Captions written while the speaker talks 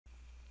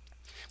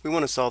We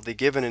want to solve the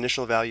given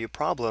initial value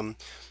problem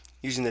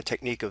using the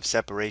technique of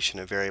separation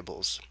of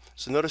variables.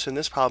 So notice in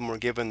this problem we're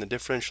given the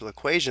differential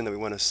equation that we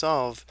want to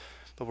solve,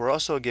 but we're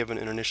also given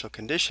an initial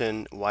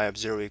condition y of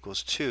 0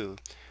 equals 2.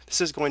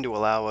 This is going to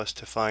allow us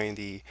to find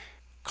the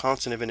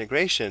constant of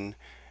integration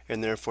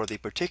and therefore the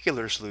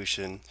particular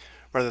solution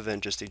rather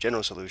than just the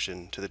general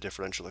solution to the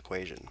differential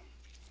equation.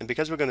 And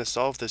because we're going to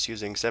solve this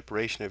using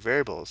separation of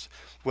variables,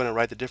 we're going to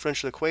write the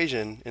differential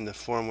equation in the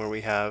form where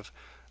we have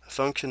a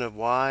function of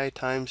y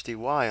times dy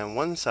on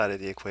one side of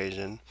the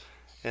equation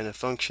and a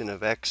function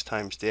of x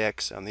times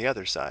dx on the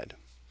other side.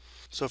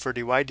 So for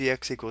dy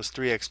dx equals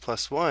 3x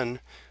plus 1,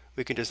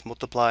 we can just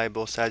multiply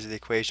both sides of the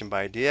equation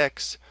by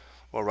dx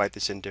or write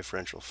this in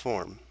differential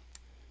form.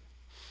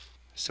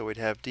 So we'd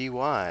have dy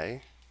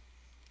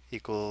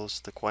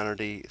equals the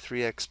quantity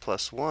 3x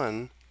plus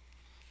 1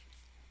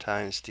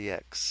 times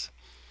dx.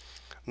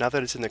 Now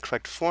that it's in the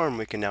correct form,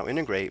 we can now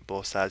integrate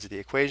both sides of the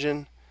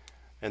equation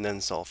and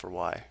then solve for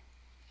y.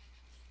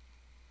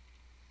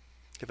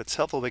 If it's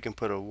helpful, we can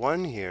put a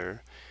 1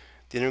 here.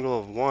 The integral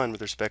of 1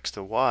 with respect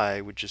to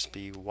y would just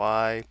be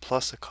y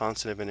plus a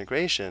constant of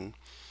integration.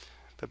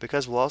 But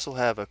because we'll also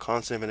have a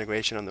constant of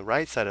integration on the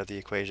right side of the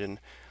equation,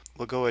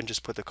 we'll go ahead and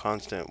just put the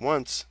constant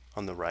once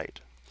on the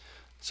right.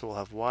 So we'll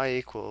have y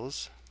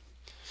equals,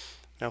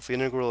 now for the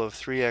integral of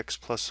 3x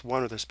plus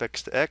 1 with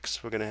respect to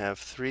x, we're going to have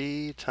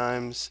 3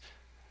 times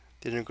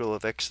the integral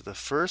of x to the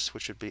first,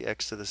 which would be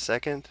x to the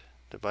second,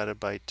 divided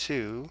by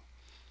 2,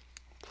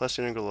 plus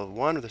the integral of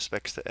 1 with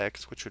respect to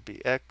x, which would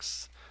be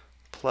x,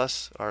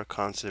 plus our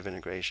constant of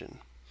integration.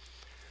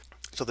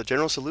 So the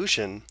general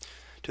solution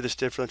to this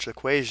differential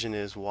equation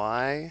is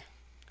y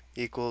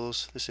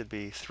equals, this would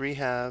be 3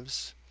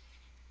 halves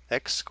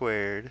x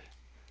squared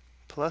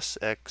plus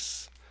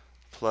x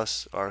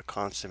plus our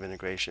constant of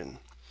integration.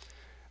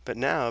 But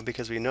now,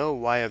 because we know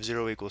y of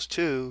 0 equals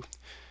 2,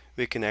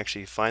 we can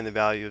actually find the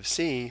value of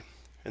c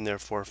and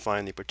therefore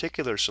find the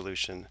particular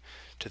solution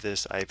to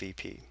this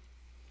IVP.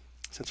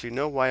 Since we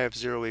know y of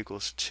 0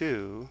 equals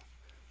 2,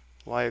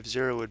 y of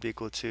 0 would be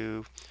equal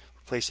to,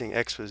 replacing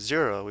x with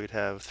 0, we'd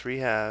have 3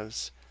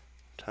 halves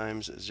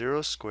times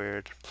 0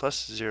 squared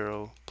plus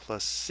 0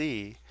 plus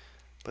c,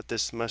 but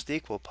this must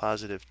equal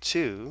positive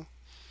 2.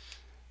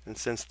 And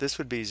since this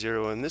would be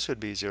 0 and this would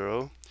be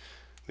 0,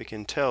 we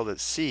can tell that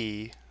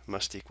c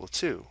must equal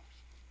 2.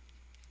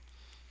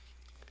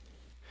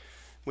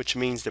 Which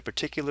means the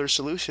particular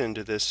solution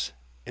to this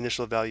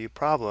initial value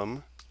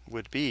problem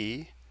would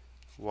be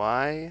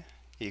y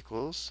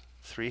equals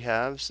 3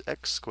 halves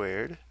x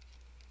squared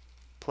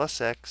plus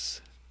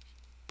x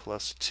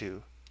plus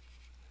 2.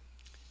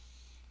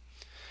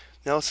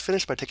 Now let's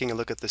finish by taking a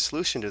look at the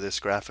solution to this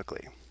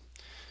graphically.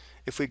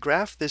 If we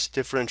graph this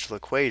differential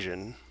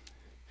equation,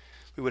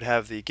 we would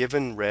have the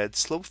given red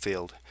slope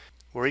field,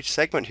 where each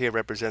segment here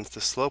represents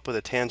the slope of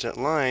the tangent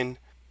line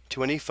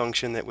to any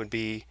function that would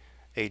be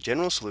a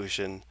general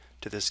solution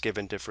to this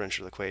given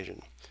differential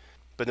equation.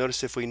 But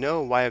notice if we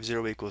know y of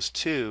 0 equals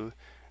 2,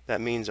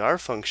 that means our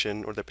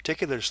function, or the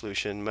particular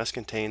solution, must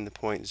contain the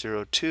point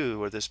 0,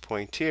 2, or this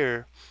point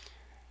here,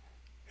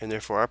 and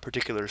therefore our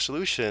particular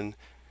solution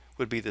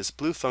would be this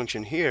blue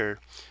function here,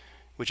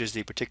 which is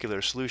the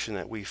particular solution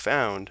that we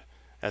found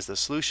as the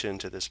solution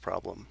to this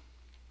problem.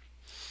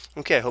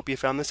 Okay, I hope you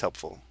found this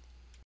helpful.